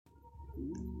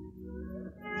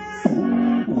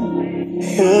Yeah.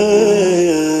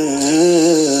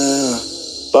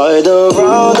 By the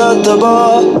round at the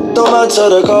bar, don't matter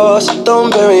the cost,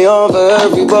 don't bury on for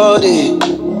everybody.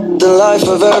 The life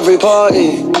of every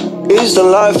party is the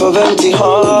life of empty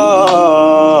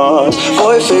hearts.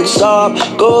 Boy, fix up,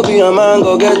 go be a man,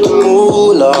 go get the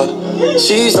moolah.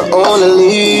 She's the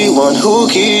only one who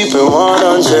keep it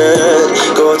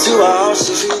 100. Go to her house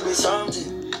if you need something.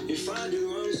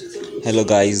 Hello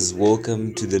guys,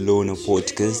 welcome to the Loner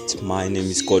Podcast. My name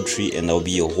is Godfrey and I'll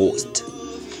be your host.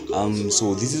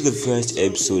 So this is the first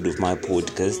episode of my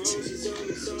podcast.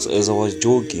 So as I was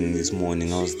joking this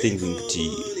morning, I was thinking,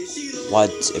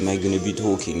 what am I going to be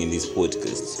talking in this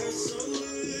podcast?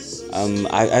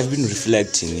 I've been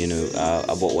reflecting,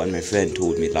 about what my friend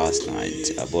told me last night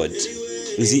about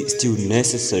is it still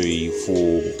necessary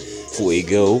for a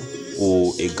girl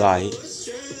or a guy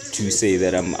to say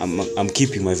that I'm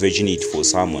keeping my virginity for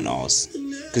someone else,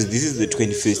 because this is the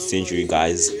 21st century,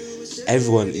 guys.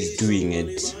 Everyone is doing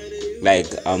it. Like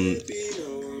the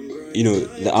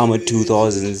Armor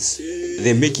 2000s,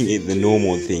 they're making it the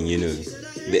normal thing.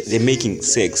 They're making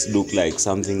sex look like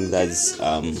something that's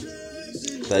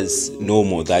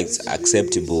normal, that's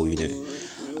acceptable.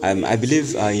 I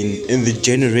believe in the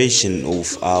generation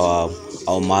of our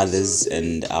mothers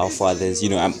and our fathers.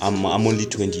 I'm only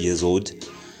 20 years old.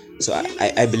 So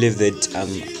I believe that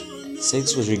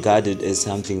sex was regarded as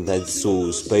something that's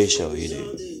so special,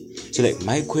 So like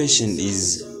my question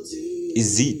is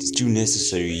it still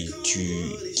necessary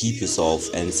to keep yourself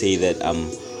and say that I'm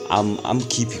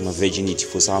keeping my virginity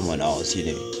for someone else,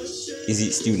 Is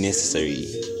it still necessary?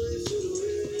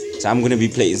 So I'm gonna be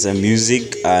playing some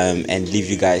music and leave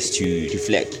you guys to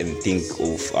reflect and think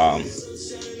of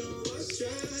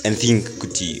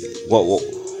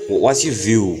what's your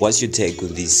view? What's your take on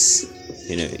this?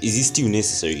 Is it still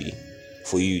necessary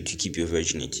for you to keep your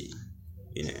virginity?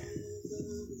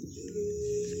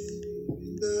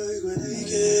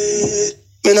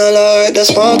 Me not like the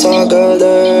small talk girl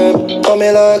them. Call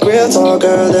me like real talk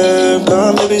girl them.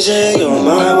 Come baby say you're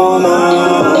my woman. I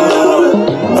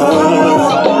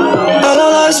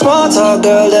don't like small talk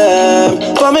girl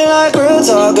them. Call me like real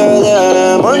talk girl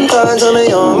them. One time tell me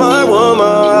you're my woman.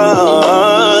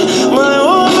 My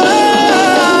woman.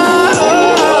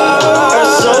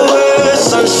 SOS,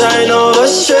 sunshine over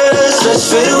stress. Let's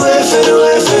fade away, fade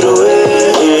away, fade away.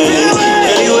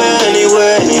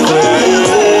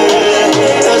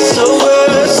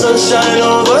 Sunshine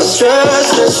over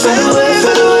stress, let's fade away,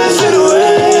 fade away, fade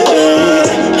away.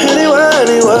 Anywhere,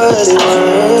 anywhere, anywhere.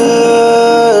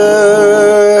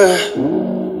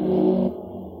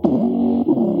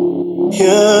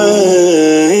 Yeah.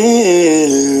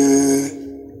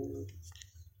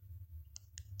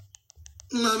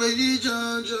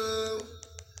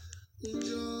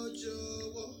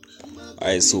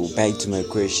 Alright, so back to my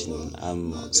question.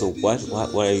 So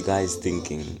what are you guys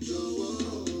thinking?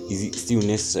 Is it still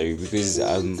necessary? Because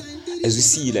as we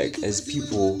see, like as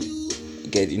people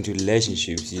get into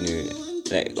relationships,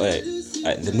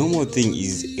 the normal thing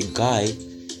is a guy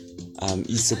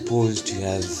is supposed to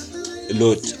have a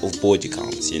lot of body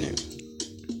counts.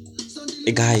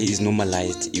 A guy is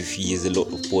normalized if he has a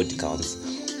lot of body counts.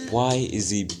 Why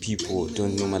is it people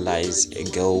don't normalize a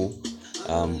girl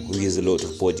who has a lot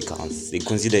of body counts? They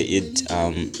consider it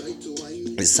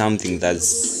as something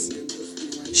that's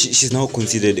she's now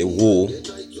considered a war.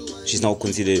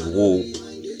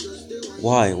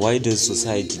 Why does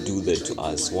society do that to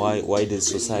us? Why does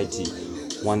society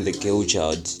want the girl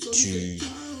child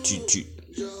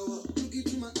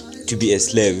to be a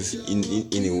slave in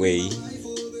a way?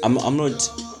 I'm not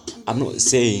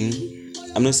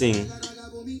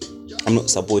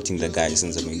supporting the guy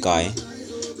since I'm a guy,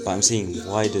 but I'm saying,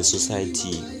 why does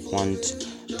society want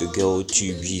the girl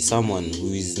to be someone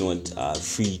who is not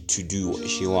free to do what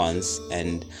she wants,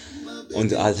 and on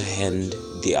the other hand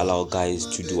they allow guys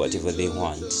to do whatever they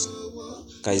want?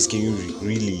 Guys, can you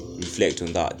really reflect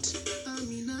on that?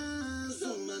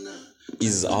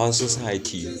 Is our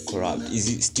society corrupt? Is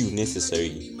it still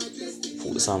necessary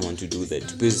for someone to do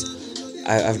that? Because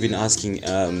I've been asking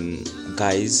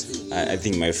guys, I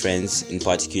think my friends in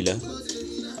particular,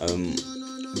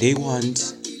 they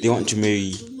want to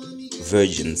marry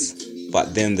virgins,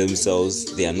 but them themselves,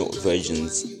 they are not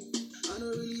virgins.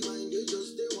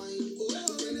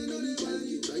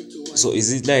 So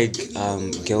is it like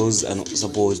girls are not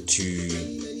supposed to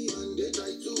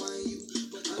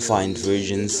find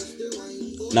virgins?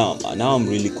 Now I'm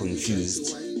really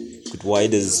confused. But why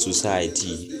does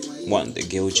society want the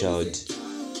girl child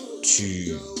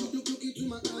to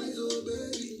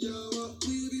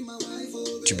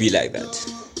be like that?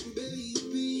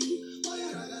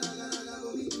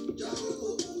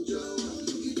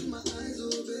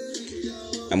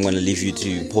 I'm gonna leave you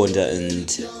to ponder and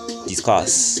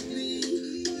discuss.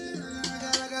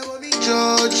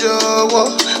 Jojo,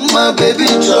 my baby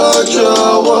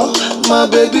Jojo, my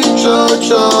baby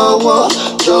Jojo,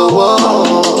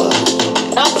 Jojo,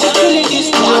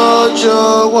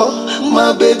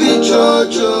 my baby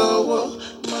Jojo.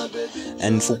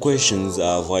 And for questions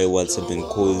via WhatsApp and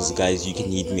calls, guys, you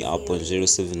can hit me up on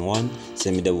 071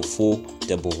 744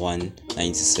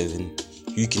 1197.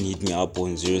 You can hit me up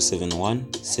on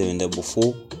 071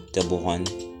 744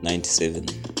 1197.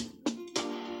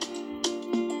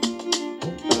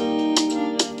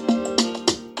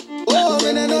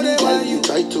 When I know they while you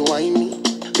try to whine me,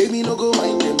 baby no go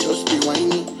mind them, just be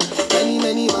whiny.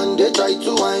 Many man they try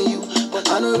to whine you, but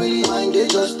I don't really mind, they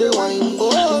just they whiny.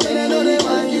 When I know they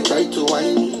while you try to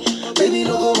whine me, baby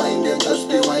no go mind them, just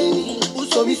be whiny.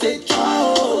 So we say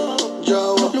ciao,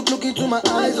 Jawa. Look into my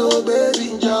eyes, oh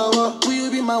baby, Jawa. Will you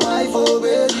be my wife, oh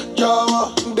baby,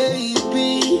 Jawa, baby?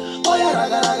 Oh yeah,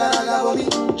 raga, baby,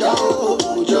 Jawa,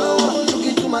 Jawa. Look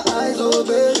into my eyes, oh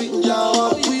baby,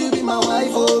 Jawa. Will you be my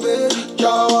wife, oh baby,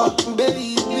 Jawa,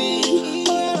 baby?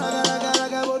 Oh yeah,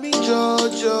 raga, baby,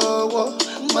 Jawa,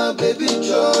 my baby,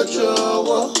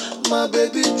 Jawa, my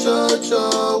baby,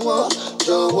 Jawa,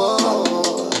 Jawa.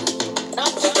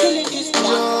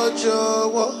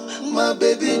 Jojo, my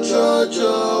baby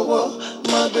Jojo,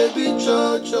 my baby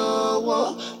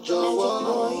Jojo,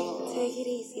 Jojo. Take it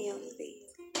easy on the beat.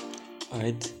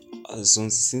 Alright, so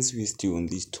since we're still on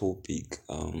this topic,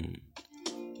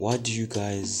 what do you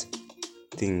guys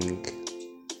think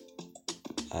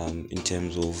in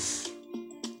terms of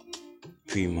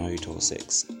premarital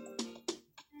sex?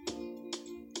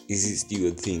 Is it still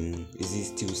a thing? Is it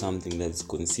still something that's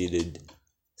considered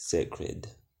sacred?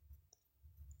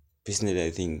 Personally, I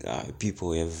think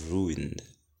people have ruined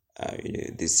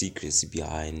the secrecy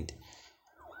behind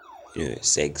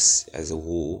sex as a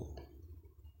whole.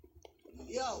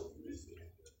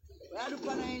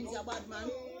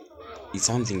 It's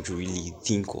something to really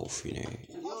think of,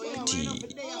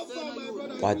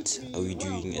 what are we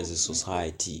doing as a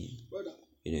society,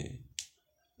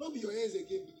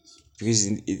 because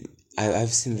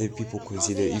I've seen that people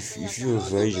consider if you're a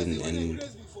virgin and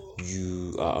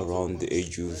you are around the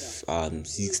age of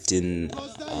 16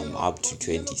 up to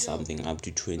 20 something, up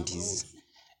to 20s,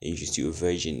 and you're still a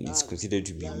virgin, it's considered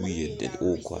to be weird and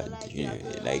awkward,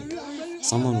 like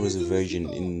someone who's a virgin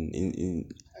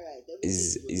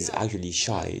is actually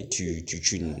shy to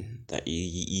tune that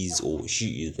he is or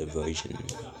she is a virgin.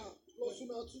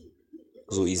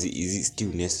 So is it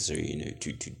still necessary,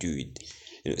 to do it?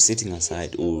 Setting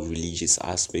aside all religious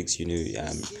aspects, in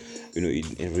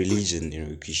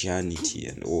religion, Christianity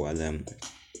and all other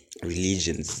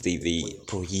religions, they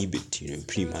prohibit,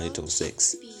 premarital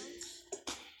sex.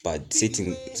 But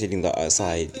setting that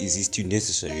aside, is it still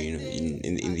necessary,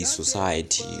 in this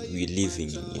society we're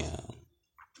living in? Yeah.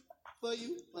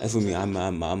 For me,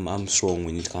 I'm strong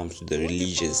when it comes to the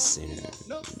religious,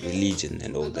 religion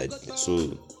and all that.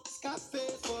 So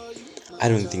I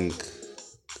don't think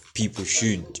people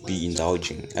should be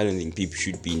indulging. I don't think people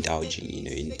should be indulging,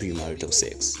 in premarital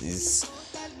sex.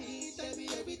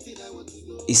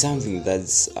 It's something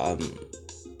that's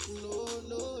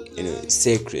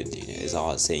sacred. As I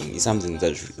was saying, it's something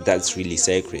that's really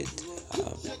sacred.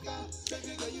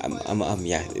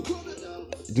 Yeah.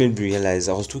 It made me realize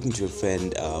I was talking to a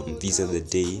friend this other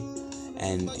day,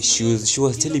 and she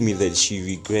was telling me that she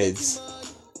regrets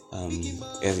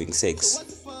having sex.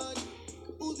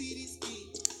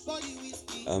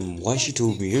 Why she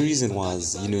told me, her reason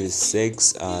was,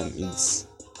 sex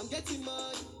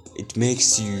it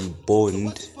makes you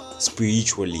bond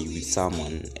spiritually with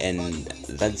someone, and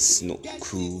that's not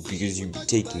cool because you'll be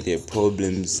taking their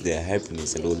problems, their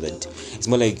happiness and all that. It's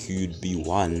more like you'd be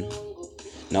one.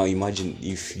 Now imagine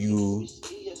if you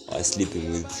are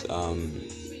sleeping with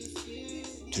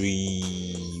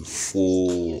 3,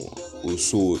 4 or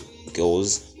so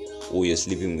girls, or you're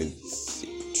sleeping with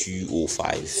 2 or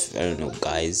 5, I don't know,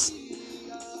 guys.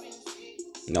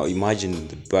 Now imagine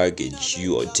the baggage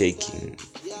you are taking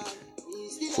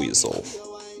for yourself.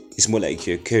 It's more like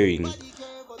you're carrying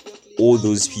all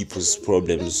those people's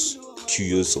problems to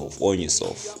yourself, on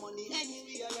yourself.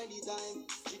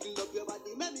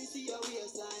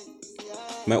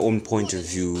 My own point of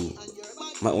view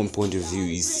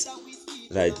is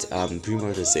that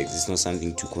premarital sex is not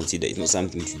something to consider. It's not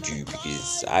something to do,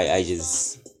 because I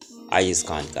just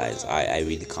can't, guys. I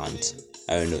really can't.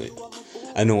 I don't know.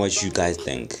 I know what you guys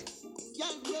think.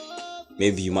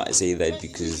 Maybe you might say that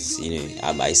because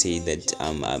I say that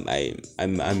I'm a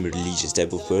religious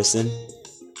type of person,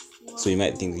 so you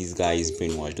might think this guy is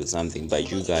brainwashed or something.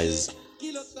 But you guys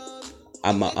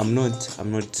I'm not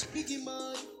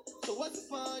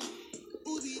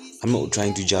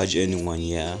trying to judge anyone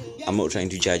here. I'm not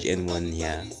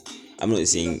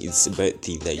saying it's a bad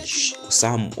thing that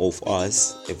some of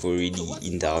us have already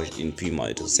indulged in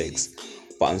premarital sex,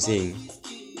 but I'm saying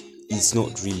it's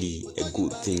not really a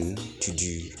good thing to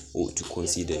do or to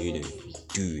consider,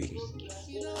 doing,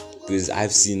 because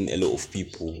I've seen a lot of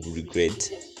people who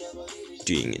regret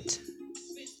doing it.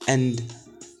 And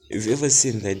have you ever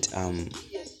seen that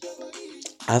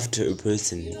after a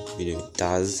person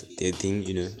does their thing,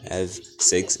 have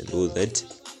sex and all that,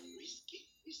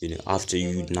 after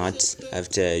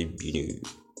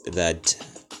that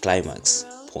climax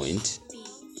point,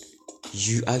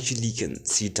 you actually can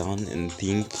sit down and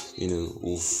think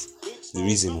of the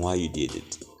reason why you did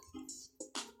it.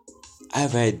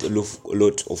 I've had a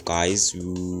lot of guys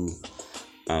who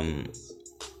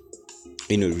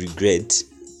regret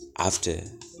after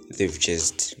they've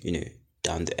just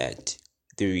done the act.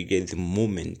 They regret the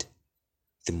moment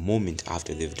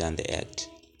after they've done the act.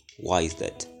 Why is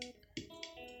that?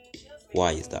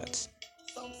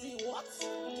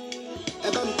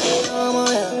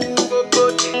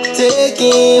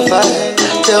 Taking fire,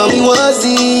 tell me what's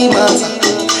the matter.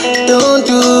 Don't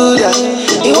do that.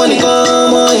 You wanna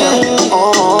come on, yeah.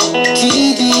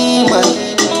 She demand,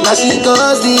 now she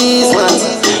cause this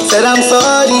matter. Said I'm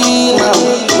sorry,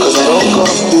 mama, cause I don't call,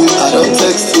 I don't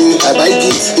text, I buy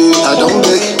gifts, I don't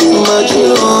beg, but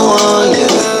you don't want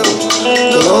it.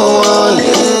 You don't want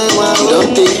it. You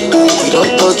don't take, you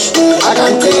don't touch, I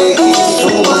can't take it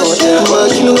too much,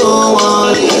 but you don't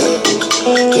want it.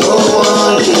 You don't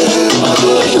want it, but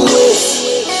you wait.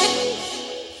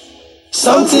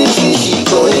 Something fishy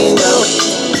going down,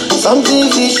 something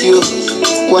fishy.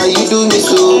 Why you do me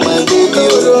so, my baby?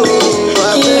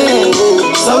 Yeah,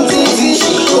 something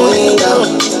fishy going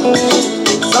down,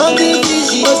 something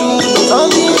fishy.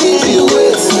 Something fishy,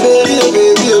 wait, baby,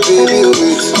 wait.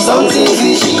 Something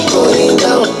fishy going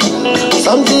down,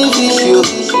 something fishy.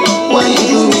 Why you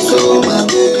do me so, my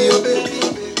baby?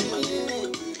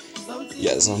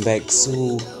 Yes, I'm back.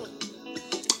 So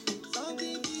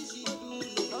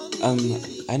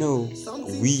I know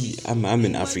I'm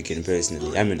an African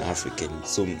personally. I'm an African,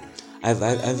 so I've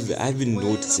been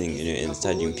noticing, and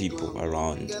studying people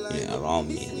around me and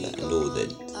all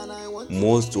that.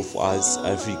 Most of us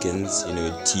Africans,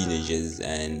 teenagers,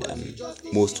 and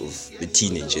most of the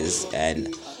teenagers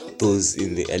and those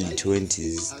in the early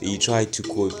 20s, they try to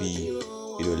copy,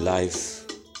 the life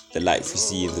we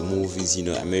see in the movies,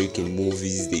 American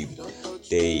movies.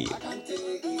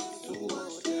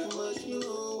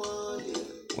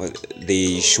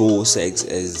 They show sex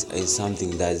as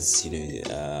something that's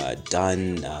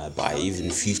done by even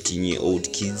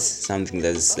 15-year-old kids, something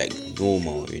that's like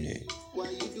normal,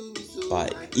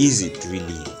 but is it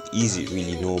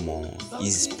really normal?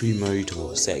 Is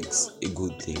premarital sex a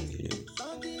good thing?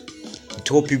 The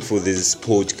topic for this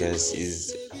podcast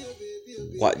is,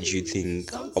 what do you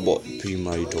think about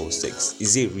premarital sex?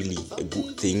 Is it really a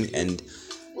good thing? And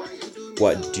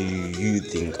what do you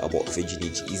think about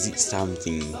virginity? Is it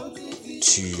something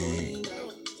to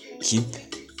keep,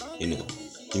 in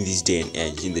this day and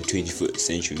age, in the 21st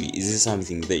century? Is it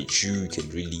something that you can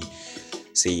really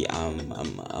say,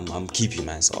 I'm keeping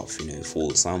myself,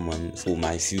 for someone, for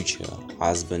my future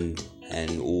husband,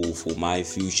 or for my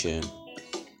future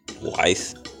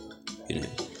wife,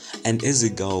 And as a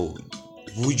girl,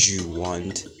 would you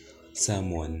want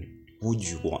someone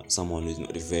who's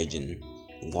not a virgin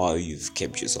while you've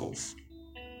kept yourself,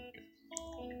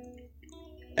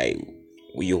 like,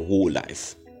 your whole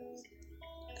life?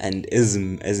 And as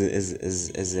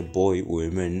a boy or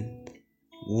a man,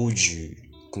 would you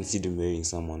consider marrying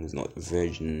someone who's not a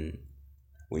virgin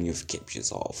when you've kept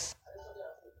yourself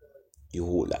your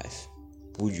whole life?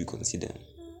 Would you consider?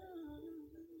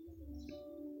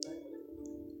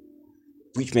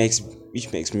 Which makes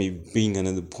me bring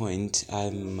another point.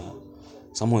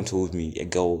 Someone told me, a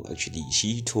girl actually,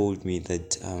 she told me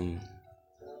that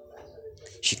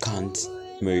she can't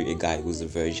marry a guy who's a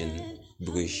virgin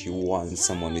because she wants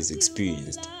someone who's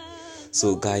experienced.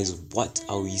 So guys, what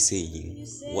are we saying?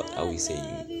 Are we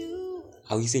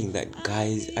saying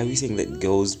that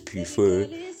girls prefer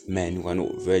men who are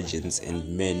not virgins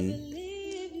and men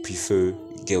prefer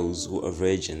girls who are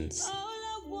virgins?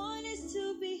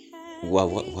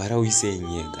 What are we saying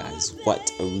here, guys?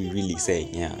 What are we really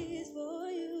saying here?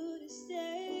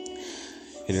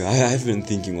 I've been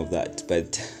thinking of that,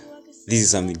 but this is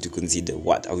something to consider.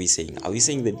 What are we saying? Are we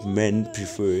saying that men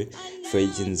prefer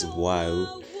virgins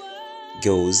while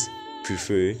girls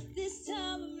prefer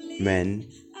men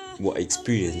who are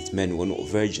experienced, men who are not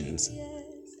virgins?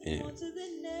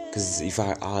 Because if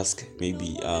I ask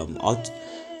maybe out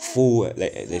for,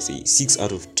 like, let's say 6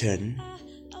 out of 10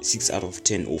 or 6 out of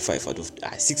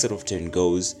 10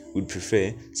 girls would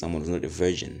prefer someone who's not a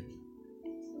virgin.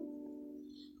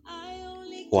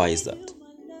 Why is that?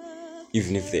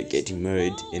 Even if they're getting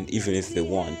married, and even if they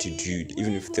want to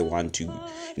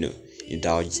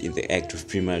indulge in the act of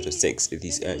premarital sex at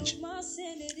this age,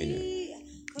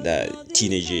 the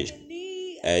teenage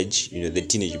age, the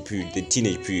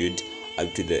teenage period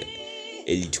up to the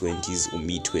early 20s or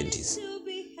mid 20s.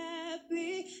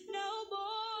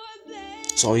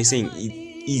 So are you saying it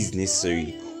is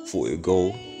necessary for a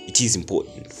girl? It is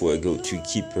important for a girl to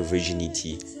keep her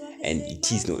virginity, and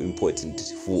it is not important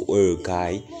for a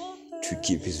guy to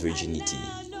keep his virginity?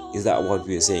 Is that what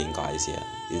we are saying, guys? Here,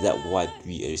 is that what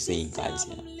we are saying, guys?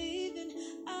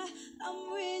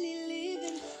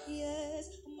 Here.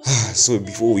 So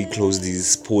before we close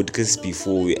this podcast,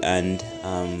 before we end,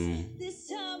 I'm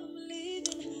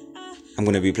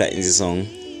gonna be playing this song.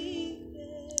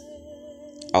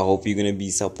 I hope you're gonna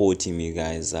be supporting me,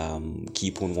 guys.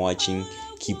 Keep on watching,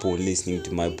 keep on listening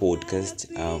to my podcast.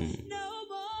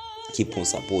 Keep on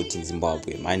supporting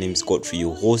Zimbabwe. My name is Godfrey,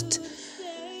 your host,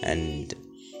 and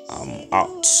I'm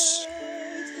out. So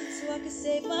I can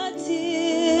save my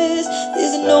tears.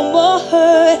 There's no more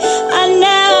hurt. I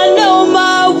now know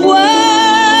my worth.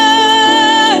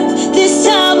 This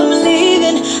time I'm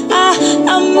leaving.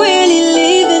 I'm really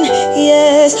leaving.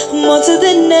 Yes, I'm on to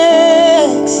the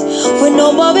next. With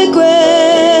no more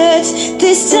regrets.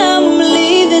 This time I'm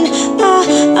leaving.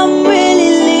 I'm really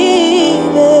leaving.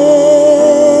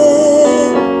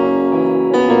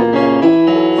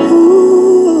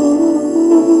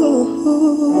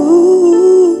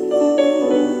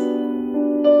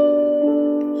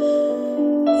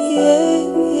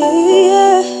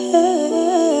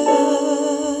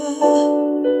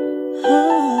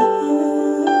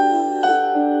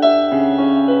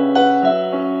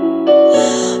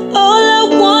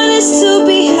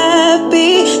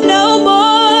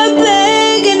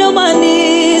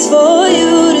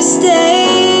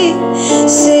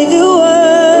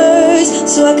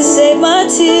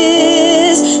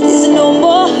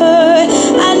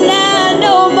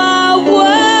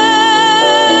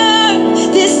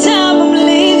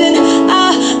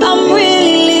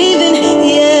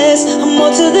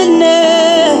 To the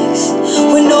next,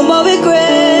 with no more regret.